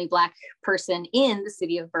the only Black person in the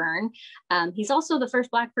city of Bern, he's also the first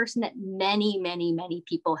Black person that many, many, many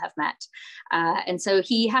people have met. And so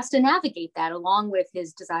he has to navigate that along with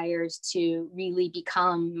his desires to really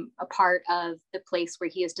become a part of the place where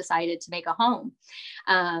he has decided to make a home.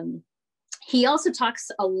 He also talks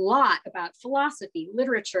a lot about philosophy,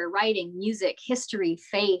 literature, writing, music, history,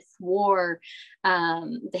 faith, war,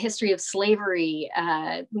 the history of slavery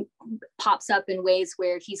pops up in ways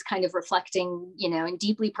where he's kind of reflecting, you know, in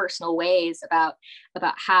deeply personal ways about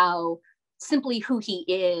how simply who he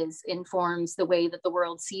is informs the way that the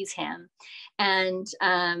world sees him. And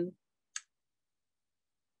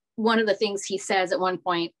one of the things he says at one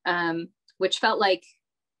point, which felt like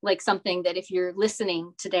like something that if you're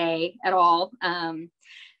listening today at all,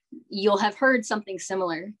 you'll have heard something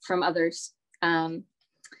similar from others.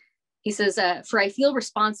 He says, for I feel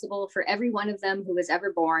responsible for every one of them who was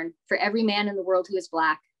ever born, for every man in the world who is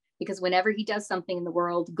Black, because whenever he does something in the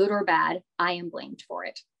world, good or bad, I am blamed for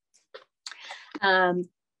it. And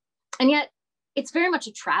yet it's very much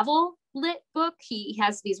a travel lit book. He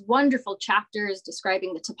has these wonderful chapters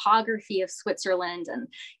describing the topography of Switzerland and,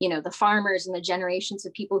 you know, the farmers and the generations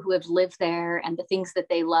of people who have lived there and the things that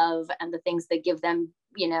they love and the things that give them,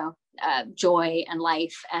 you know, joy and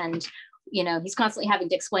life. And you know, he's constantly having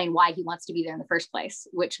to explain why he wants to be there in the first place,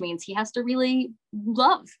 which means he has to really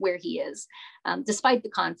love where he is, despite the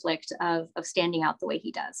conflict of standing out the way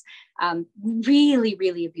he does. Really,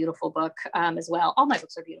 really a beautiful book as well. All my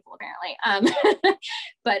books are beautiful, apparently,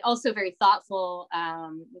 but also very thoughtful,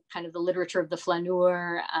 kind of the literature of the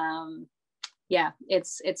flaneur. Yeah,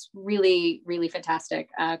 it's really, really fantastic.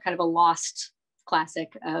 Kind of a lost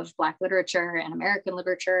classic of Black literature and American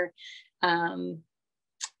literature.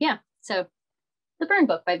 Yeah. So The Burn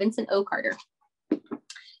Book by Vincent O. Carter.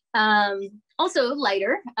 Also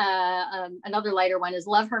lighter, another lighter one is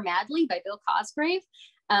Love Her Madly by Bill Cosgrave.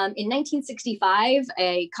 In 1965,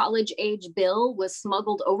 a college-age Bill was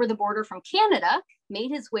smuggled over the border from Canada, made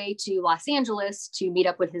his way to Los Angeles to meet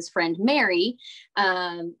up with his friend Mary,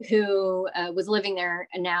 who was living there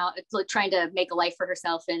and now trying to make a life for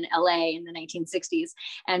herself in LA in the 1960s.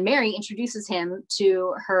 And Mary introduces him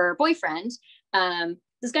to her boyfriend,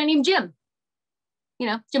 this guy named Jim, you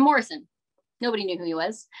know, Jim Morrison. Nobody knew who he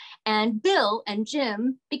was. And Bill and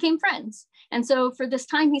Jim became friends. And so for this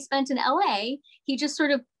time he spent in LA, he just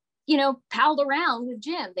sort of, you know, palled around with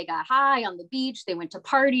Jim. They got high on the beach. They went to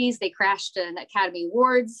parties. They crashed an Academy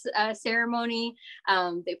Awards ceremony.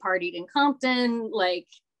 They partied in Compton. Like,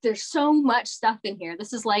 there's so much stuff in here.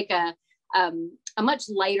 This is like a much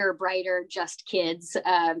lighter, brighter, just kids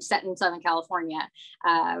set in Southern California.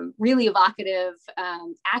 Really evocative,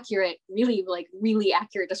 accurate, really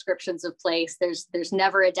accurate descriptions of place. There's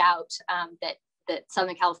never a doubt that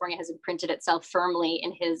Southern California has imprinted itself firmly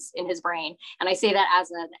in his brain. And I say that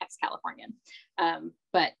as an ex-Californian,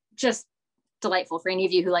 but just delightful for any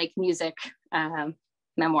of you who like music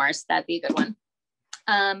memoirs. That'd be a good one.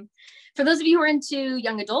 For those of you who are into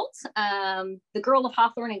young adults, The Girl of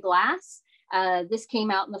Hawthorne and Glass. This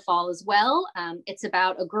came out in the fall as well. It's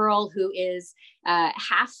about a girl who is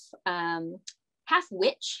half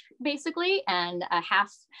witch, basically, and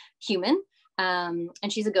half human. And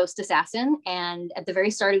she's a ghost assassin. And at the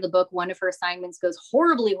very start of the book, one of her assignments goes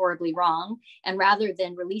horribly, horribly wrong. And rather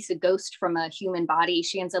than release a ghost from a human body,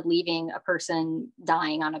 she ends up leaving a person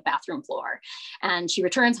dying on a bathroom floor. And she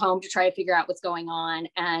returns home to try to figure out what's going on.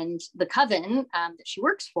 And the coven that she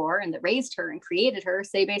works for and that raised her and created her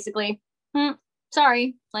say basically,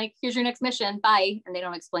 sorry, like, here's your next mission, bye. And they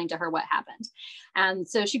don't explain to her what happened. And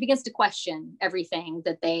so she begins to question everything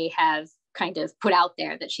that they have kind of put out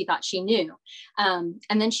there that she thought she knew. And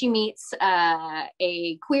then she meets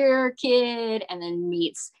a queer kid and then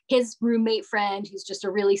meets his roommate friend, who's just a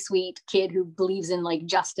really sweet kid who believes in like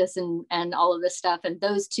justice and all of this stuff. And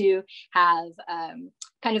those two have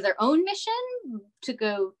kind of their own mission to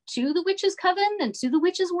go to the witch's coven and to the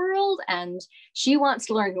witch's world. And she wants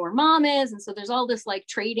to learn who her mom is. And so there's all this like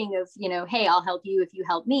trading of, you know, hey, I'll help you if you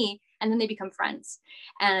help me. And then they become friends.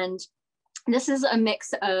 And this is a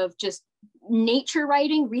mix of just nature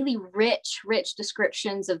writing, really rich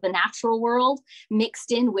descriptions of the natural world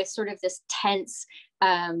mixed in with sort of this tense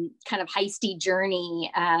kind of heisty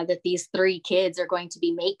journey that these three kids are going to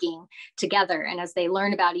be making together. And as they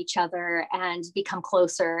learn about each other and become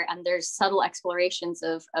closer, and there's subtle explorations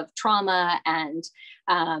of trauma and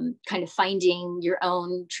kind of finding your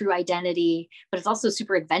own true identity, but it's also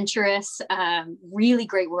super adventurous, really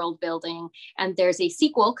great world building. And there's a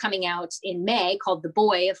sequel coming out in May called The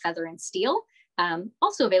Boy of Feather and Steel,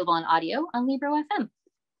 also available on audio on Libro FM.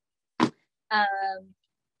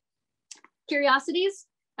 Curiosities.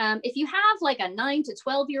 If you have like a 9 to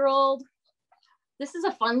 12-year-old, this is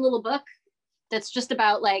a fun little book that's just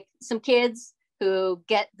about like some kids who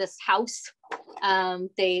get this house.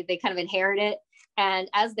 They kind of inherit it. And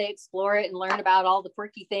as they explore it and learn about all the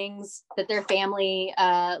quirky things that their family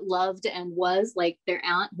loved and was, like their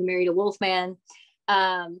aunt who married a wolfman,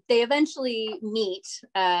 they eventually meet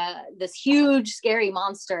this huge, scary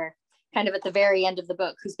monster kind of at the very end of the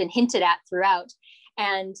book who's been hinted at throughout.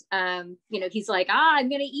 And, you know, he's like, I'm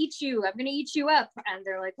going to eat you. I'm going to eat you up. And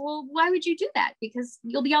they're like, well, why would you do that? Because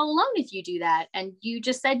you'll be all alone if you do that. And you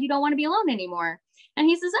just said you don't want to be alone anymore. And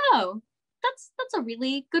he says, oh, that's a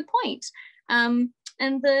really good point. And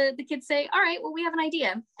the kids say, all right, well, we have an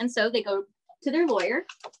idea. And so they go to their lawyer,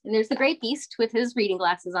 and there's the great beast with his reading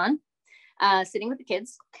glasses on, sitting with the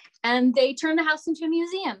kids, and they turn the house into a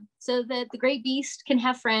museum so that the great beast can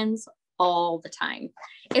have friends all the time.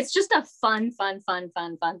 It's just a fun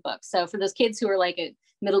book. So for those kids who are like a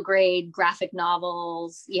middle grade, graphic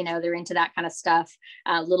novels, you know, they're into that kind of stuff,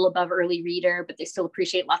 a little above early reader, but they still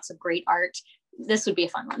appreciate lots of great art, this would be a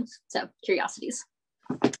fun one. So Curiosities.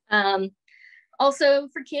 Also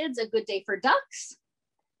for kids, A Good Day for Ducks.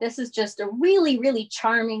 This is just a really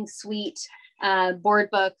charming, sweet board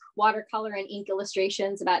book, watercolor and ink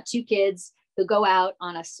illustrations about two kids who go out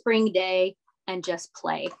on a spring day and just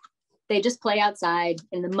play. They just play outside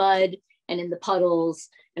in the mud and in the puddles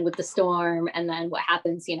and with the storm. And then what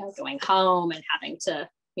happens, you know, going home and having to,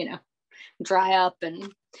 you know, dry up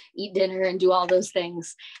and eat dinner and do all those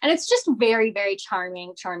things. And it's just very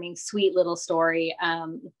charming, sweet little story. A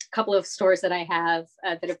couple of stores that I have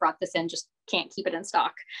that have brought this in just can't keep it in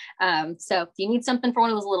stock. So if you need something for one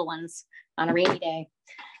of those little ones on a rainy day.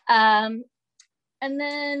 And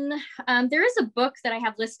then there is a book that I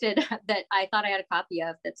have listed that I thought I had a copy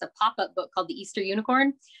of. That's a pop-up book called The Easter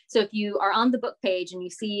Unicorn. So if you are on the book page and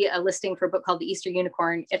you see a listing for a book called The Easter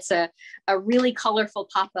Unicorn, it's a really colorful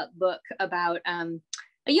pop-up book about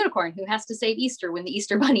a unicorn who has to save Easter when the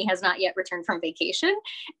Easter Bunny has not yet returned from vacation.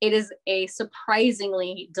 It is a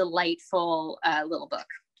surprisingly delightful little book.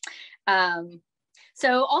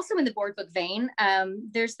 So also in the board book vein,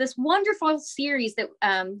 there's this wonderful series that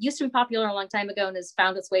used to be popular a long time ago and has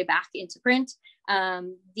found its way back into print.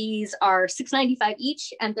 These are $6.95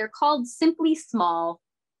 each, and they're called Simply Small.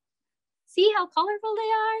 See how colorful they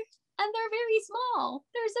are? And they're very small.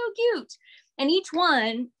 They're so cute. And each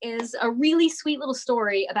one is a really sweet little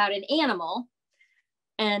story about an animal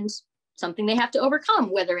and something they have to overcome,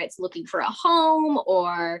 whether it's looking for a home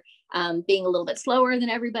or being a little bit slower than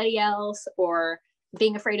everybody else or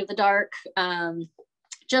being afraid of the dark.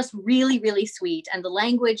 Just really sweet. And the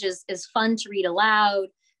language is fun to read aloud.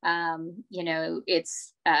 You know,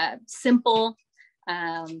 it's simple,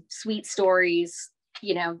 sweet stories.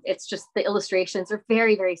 You know, it's just the illustrations are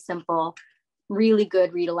very simple, really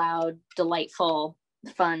good read aloud, delightful,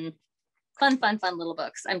 fun little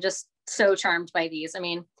books. I'm just so charmed by these. I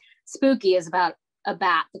mean, Spooky is about a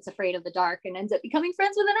bat that's afraid of the dark and ends up becoming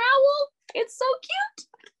friends with an owl. It's so cute.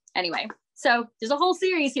 Anyway, so there's a whole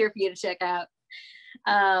series here for you to check out.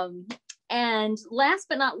 And last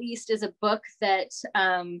but not least is a book that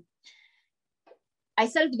I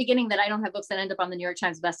said at the beginning that I don't have books that end up on the New York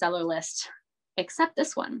Times bestseller list, except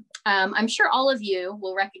this one. I'm sure all of you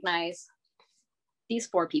will recognize these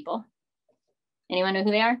four people. Anyone know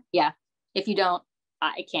who they are? Yeah. If you don't,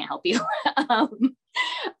 I can't help you.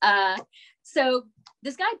 So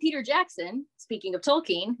this guy, Peter Jackson, speaking of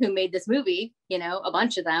Tolkien, who made this movie, you know, a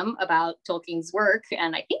bunch of them about Tolkien's work,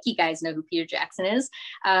 and I think you guys know who Peter Jackson is.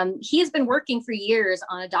 He has been working for years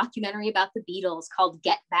on a documentary about the Beatles called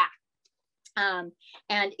Get Back.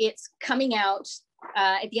 And it's coming out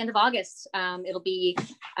at the end of August.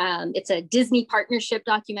 It's a Disney partnership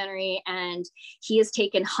documentary, and he has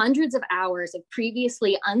taken hundreds of hours of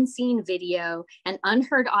previously unseen video and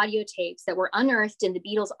unheard audio tapes that were unearthed in the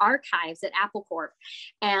Beatles archives at Apple Corp.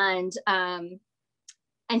 And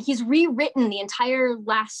he's rewritten the entire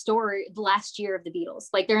last year of the Beatles.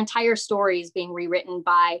 Like their entire story is being rewritten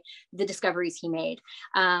by the discoveries he made.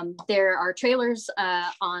 There are trailers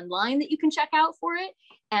online that you can check out for it.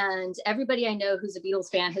 And everybody I know who's a Beatles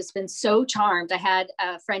fan has been so charmed. I had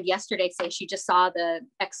a friend yesterday say she just saw the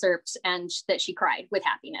excerpt and that she cried with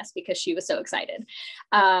happiness because she was so excited.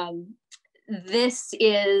 This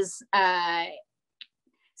is,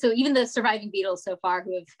 so even the surviving Beatles so far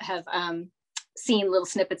who have seen little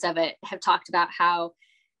snippets of it have talked about how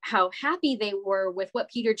happy they were with what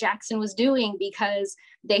Peter Jackson was doing, because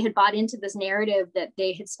they had bought into this narrative that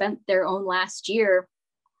they had spent their own last year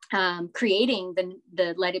creating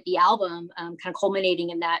the Let It Be album, kind of culminating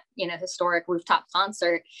in that, you know, historic rooftop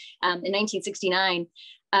concert in 1969,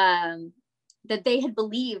 that they had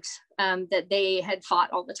believed that they had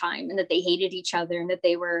fought all the time and that they hated each other and that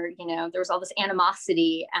they were, you know, there was all this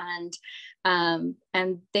animosity, and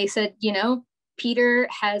they said, you know, Peter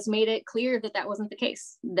has made it clear that that wasn't the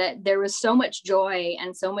case, that there was so much joy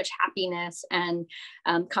and so much happiness and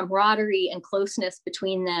camaraderie and closeness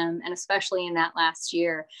between them, and especially in that last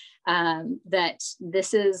year, that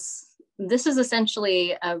this is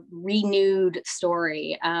essentially a renewed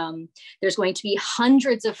story. There's going to be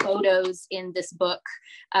hundreds of photos in this book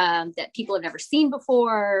that people have never seen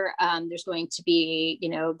before. There's going to be, you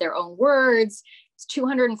know, their own words. It's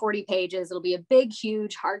 240 pages. It'll be a big,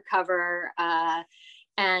 huge hardcover.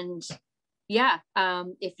 And, yeah,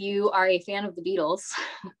 if you are a fan of the Beatles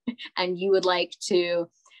and you would like to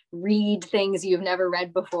read things you've never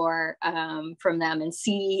read before from them and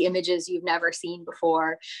see images you've never seen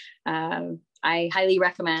before, I highly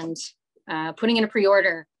recommend putting in a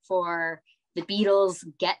pre-order for The Beatles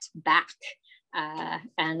Get Back.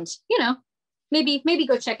 And, you know, maybe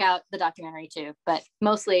go check out the documentary too, but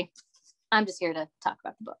mostly I'm just here to talk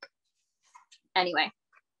about the book. Anyway,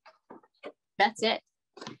 that's it.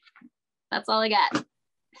 That's all I got.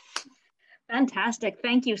 Fantastic.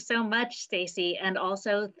 Thank you so much, Stacy. And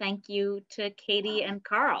also thank you to Katie and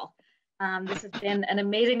Carl. This has been an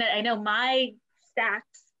amazing night. I know my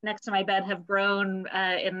stacks next to my bed have grown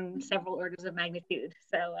in several orders of magnitude.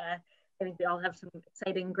 So I think we all have some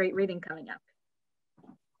exciting, great reading coming up.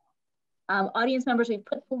 Audience members, we've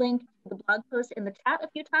put the link to the blog post in the chat a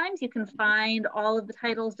few times. You can find all of the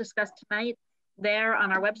titles discussed tonight there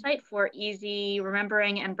on our website for easy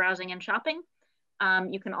remembering and browsing and shopping.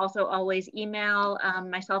 You can also always email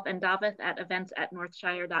myself and Davith at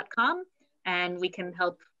events@northshire.com, and we can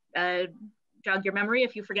help jog your memory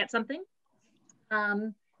if you forget something.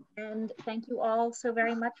 And thank you all so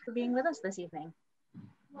very much for being with us this evening.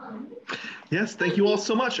 Yes, thank you all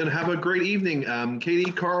so much, and have a great evening.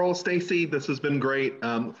 Katie, Carl, Stacy, this has been great.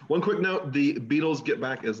 One quick note, the Beatles Get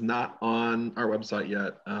Back is not on our website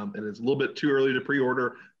yet. It is a little bit too early to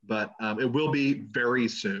pre-order, but it will be very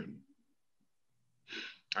soon.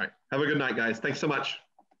 All right, have a good night, guys. Thanks so much.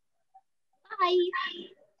 Bye.